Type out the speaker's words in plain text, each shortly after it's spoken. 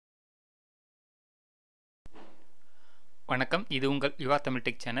வணக்கம், இது உங்கள்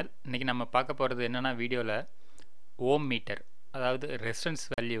YuvaTamilTech சேனல். இன்றைக்கி நம்ம பார்க்க போகிறது என்னென்னா வீடியோவில் ஓம் மீட்டர், அதாவது ரெசிஸ்டன்ஸ்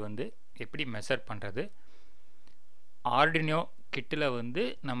வேல்யூ வந்து எப்படி மெஷர் பண்ணுறது, ஆர்டினோ கிட்டில் வந்து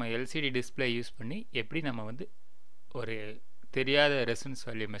நம்ம எல்சிடி டிஸ்பிளே யூஸ் பண்ணி எப்படி நம்ம வந்து ஒரு தெரியாத ரெசிஸ்டன்ஸ்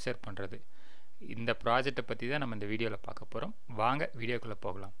வேல்யூ மெஷர் பண்ணுறது, இந்த ப்ராஜெக்டை பற்றி தான் நம்ம இந்த வீடியோவில் பார்க்க போகிறோம். வாங்க வீடியோக்குள்ளே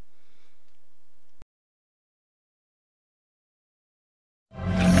போகலாம்.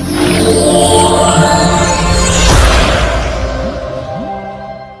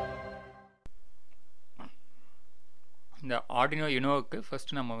 இந்த ஆர்டினோ யுனோவுக்கு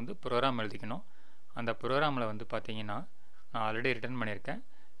ஃபஸ்ட்டு நம்ம வந்து ப்ரோக்ராம் எழுதிக்கணும். அந்த ப்ரோக்ராமில் வந்து பார்த்தீங்கன்னா நான் ஆல்ரெடி ரிட்டர்ன் பண்ணியிருக்கேன்.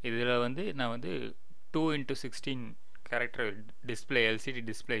 இதில் வந்து நான் வந்து 2x16 character display LCD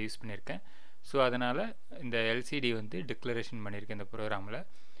display use பண்ணியிருக்கேன். ஸோ அதனால் இந்த எல்சிடி வந்து டிக்ளரேஷன் பண்ணியிருக்கேன் இந்த ப்ரோக்ராமில்.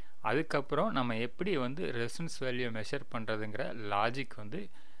 அதுக்கப்புறம் நம்ம எப்படி வந்து ரெசிஸ்டன்ஸ் வேல்யூ மெஷர் பண்ணுறதுங்கிற லாஜிக் வந்து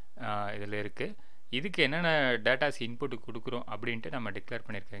இதில் இருக்குது. இதுக்கு என்னென்ன டேட்டாஸ் இன்புட் கொடுக்குறோம் அப்படின்ட்டு நம்ம டிக்ளேர்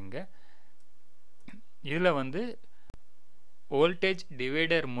பண்ணியிருக்கேங்க. இதில் வந்து வோல்டேஜ்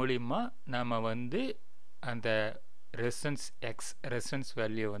டிவைடர் மூலிமா நம்ம வந்து அந்த ரெசிஸ்டன்ஸ்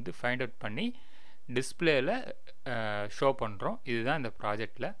வேல்யூ வந்து ஃபைண்ட் அவுட் பண்ணி டிஸ்பிளேயில் ஷோ பண்ணுறோம். இதுதான் இந்த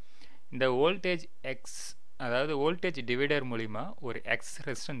ப்ராஜெக்டில். இந்த வோல்டேஜ் அதாவது வோல்டேஜ் டிவைடர் மூலிமா ஒரு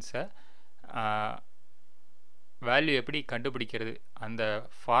ரெசிஸ்டன்ஸை வேல்யூ எப்படி கண்டுபிடிக்கிறது, அந்த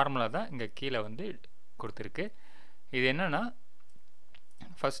ஃபார்முலா தான் இங்கே கீழே வந்து கொடுத்துருக்கு. இது என்னென்னா,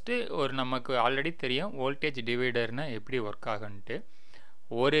 ஃபஸ்ட்டு நமக்கு ஆல்ரெடி தெரியும் வோல்டேஜ் டிவைடர்னால் எப்படி ஒர்க் ஆகுன்ட்டு.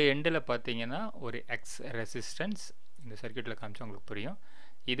 ஒரு எண்டில் பார்த்தீங்கன்னா ஒரு ரெசிஸ்டன்ஸ், இந்த சர்க்யூட்டில் காமிச்சா உங்களுக்கு புரியும்.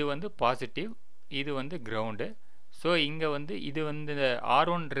 இது வந்து பாசிட்டிவ், இது வந்து கிரவுண்டு. ஸோ இங்கே வந்து இது வந்து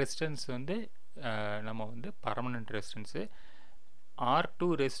R1 ரெசிஸ்டன்ஸ் வந்து நம்ம வந்து பர்மனண்ட் ரெசிஸ்டன்ஸு, R2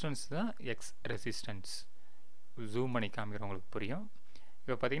 ரெசிஸ்டன்ஸ் தான் ரெசிஸ்டன்ஸ். ஜூம் பண்ணி காமிக்கிறவங்களுக்கு புரியும்.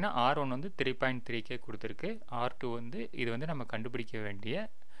 இப்போ பார்த்தீங்கன்னா R1 வந்து 3.3K கொடுத்துருக்கு. R2 வந்து இது வந்து நம்ம கண்டுபிடிக்க வேண்டிய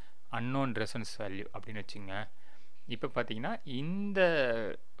அன்னோன் ரெசிஸ்டன்ஸ் வேல்யூ அப்படின்னு வச்சுங்க. இப்போ பார்த்தீங்கன்னா இந்த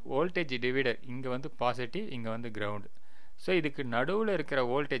வோல்டேஜ் டிவைடர் இங்கே வந்து பாசிட்டிவ், இங்கே வந்து கிரவுண்டு. ஸோ இதுக்கு நடுவில் இருக்கிற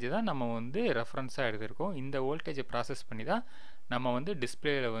வோல்டேஜ் தான் நம்ம வந்து ரெஃபரன்ஸாக எடுத்திருக்கோம். இந்த வோல்டேஜை ப்ராசஸ் பண்ணி தான் நம்ம வந்து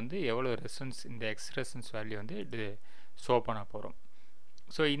டிஸ்பிளேயில் வந்து எவ்வளோ ரெசிஸ்டன்ஸ், இந்த ரெசிஸ்டன்ஸ் வேல்யூ வந்து ஷோ பண்ண போகிறோம்.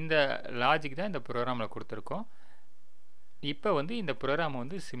 ஸோ இந்த லாஜிக் தான் இந்த ப்ரோக்ராமில் கொடுத்துருக்கோம். இப்போ வந்து இந்த ப்ரோக்ராமை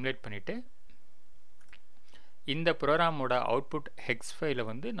வந்து சிமுலேட் பண்ணிவிட்டு இந்த ப்ரோக்ராமோட அவுட்புட் ஹெக்ஸ் ஃபைலை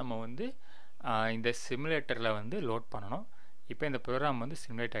வந்து நம்ம வந்து இந்த சிமுலேட்டரில் வந்து லோட் பண்ணணும். இப்போ இந்த ப்ரோக்ராம் வந்து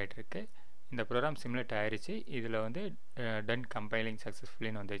சிமுலேட் ஆகிட்டுருக்கு. இந்த ப்ரோக்ராம் சிமுலேட் ஆகிடுச்சு. இதில் வந்து டன் கம்பைலிங்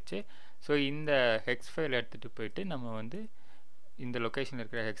சக்ஸஸ்ஃபுல்லின்னு வந்துடுச்சு. ஸோ இந்த ஹெக்ஸ் ஃபைல் எடுத்துகிட்டு போயிட்டு நம்ம வந்து இந்த லொக்கேஷனில்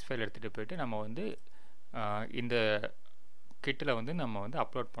இருக்கிற ஹெக்ஸ் ஃபைல் எடுத்துகிட்டு போயிட்டு நம்ம வந்து இந்த கிட்டில் வந்து நம்ம வந்து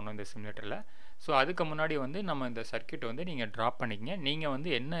அப்லோட் பண்ணோம் இந்த சிமுலேட்டரில். ஸோ அதுக்கு முன்னாடி வந்து நம்ம இந்த சர்க்யூட்டை வந்து நீங்கள் ட்ராப் பண்ணிக்கங்க. நீங்கள் வந்து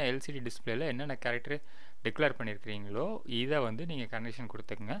என்ன எல்சிடி டிஸ்பிளேயில் என்னென்ன கேரக்டர் டிக்ளேர் பண்ணியிருக்கிறீங்களோ இதை வந்து நீங்கள் கனெக்ஷன்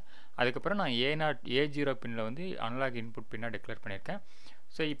கொடுத்துக்குங்க. அதுக்கப்புறம் நான் A0 பின்னில் வந்து அனலாக் இன்புட் பின்னாக டிக்ளேர் பண்ணியிருக்கேன்.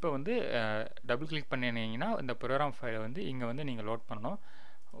 ஸோ இப்போ வந்து டபுள் கிளிக் பண்ணிங்கன்னா இந்த ப்ரோக்ராம் ஃபைலை வந்து இங்கே வந்து நீங்கள் லோட் பண்ணணும்.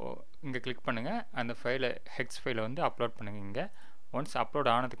 இங்கே கிளிக் பண்ணுங்கள், அந்த ஃபைலை ஹெக்ஸ் ஃபைலை வந்து அப்லோட் பண்ணுங்கள். இங்கே ஒன்ஸ்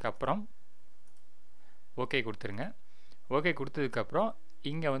அப்லோட் ஆனதுக்கப்புறம் ஓகே கொடுத்துருங்க. ஓகே கொடுத்ததுக்கப்புறம்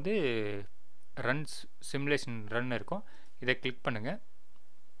இங்கே வந்து சிமுலேஷன் ரன் இருக்கும். இதை கிளிக் பண்ணுங்கள்.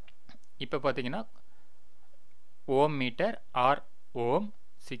 இப்போ பார்த்தீங்கன்னா ஓம் மீட்டர் ஓம்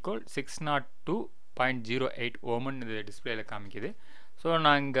 = 602.08 ஓம்னு இந்த டிஸ்பிளேயில் காமிக்குது. ஸோ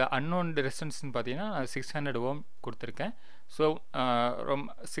நான் இங்கே அன்னோன் ரெசிஸ்டன்ஸ்னு பார்த்தீங்கன்னா 600 ஓம் கொடுத்துருக்கேன். ஸோ ரொம்ப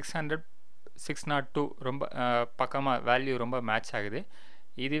 602 ரொம்ப பக்கமாக வேல்யூ ரொம்ப மேட்ச் ஆகுது.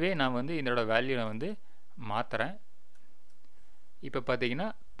 இதுவே நான் வந்து இதோட வேல்யூ நான் வந்து மாற்றுறேன். இப்போ பார்த்தீங்கன்னா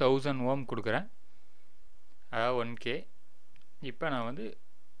 1000 ஓம் கொடுக்குறேன், அதாவது 1K. இப்போ நான் வந்து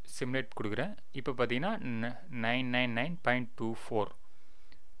சிமுலேட் கொடுக்குறேன். இப்போ பார்த்தீங்கன்னா 999.24.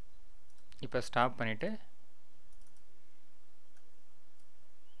 இப்போ ஸ்டாப் பண்ணிவிட்டு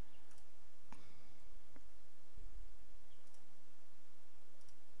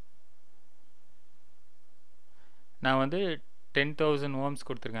நான் வந்து 10,000 ஓம்ஸ்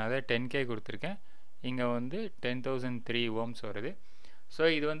கொடுத்துருக்கேன், அதாவது 10K கொடுத்துருக்கேன். இங்கே வந்து 10,003 ஓம்ஸ் வருது. ஸோ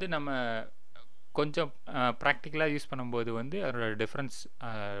இது வந்து நம்ம கொஞ்சம் ப்ராக்டிக்கலாக யூஸ் பண்ணும்போது வந்து அதோட டிஃப்ரென்ஸ்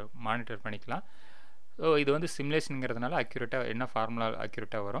மானிட்டர் பண்ணிக்கலாம். ஸோ இது வந்து சிமுலேஷனுங்கிறதுனால அக்யூரேட்டாக என்ன ஃபார்முலா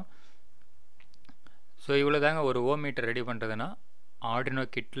அக்யூரேட்டாக வரும். ஸோ இவ்வளோ தாங்க ஒரு ஓம் மீட்டர் ரெடி பண்ணுறதுனா ஆர்டினோ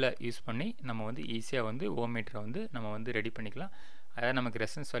கிட்டில் யூஸ் பண்ணி நம்ம வந்து ஈஸியாக வந்து ஓம் மீட்டரை வந்து நம்ம வந்து ரெடி பண்ணிக்கலாம். அதாவது நமக்கு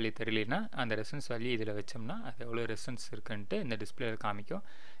ரெசிஸ்டன்ஸ் வேல்யூ தெரியலனா அந்த ரெசிஸ்டன்ஸ் வேல்யூ இதில் வச்சோம்னா அது எவ்வளோ ரெசிஸ்டன்ஸ் இருக்குன்ட்டு இந்த டிஸ்பிளேயில் காமிக்கும்.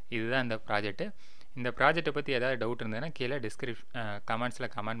 இதுதான் இந்த ப்ராஜெக்ட்டு. இந்த ப்ராஜெக்டை பற்றி ஏதாவது டவுட் இருந்ததுன்னா கீழே கமெண்ட்ஸில்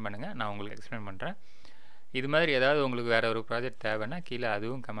கமெண்ட் பண்ணுங்கள், நான் உங்களுக்கு எக்ஸ்பிளைன் பண்ணுறேன். இது மாதிரி ஏதாவது உங்களுக்கு வேறு ஒரு ப்ராஜெக்ட் தேவைன்னா கீழே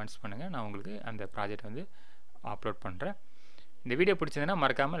அதுவும் கமெண்ட்ஸ் பண்ணுங்கள், நான் உங்களுக்கு அந்த ப்ராஜெக்ட் வந்து அப்லோட் பண்ணுறேன். இந்த வீடியோ பிடிச்சதுன்னா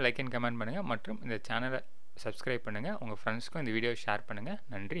மறக்காமல் லைக் அண்ட் கமெண்ட் பண்ணுங்கள் மற்றும் இந்த சேனலை சப்ஸ்கிரைப் பண்ணுங்கள். உங்கள் ஃப்ரெண்ட்ஸ்க்கும் இந்த வீடியோ ஷேர் பண்ணுங்கள்.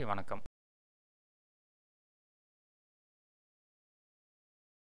 நன்றி, வணக்கம்.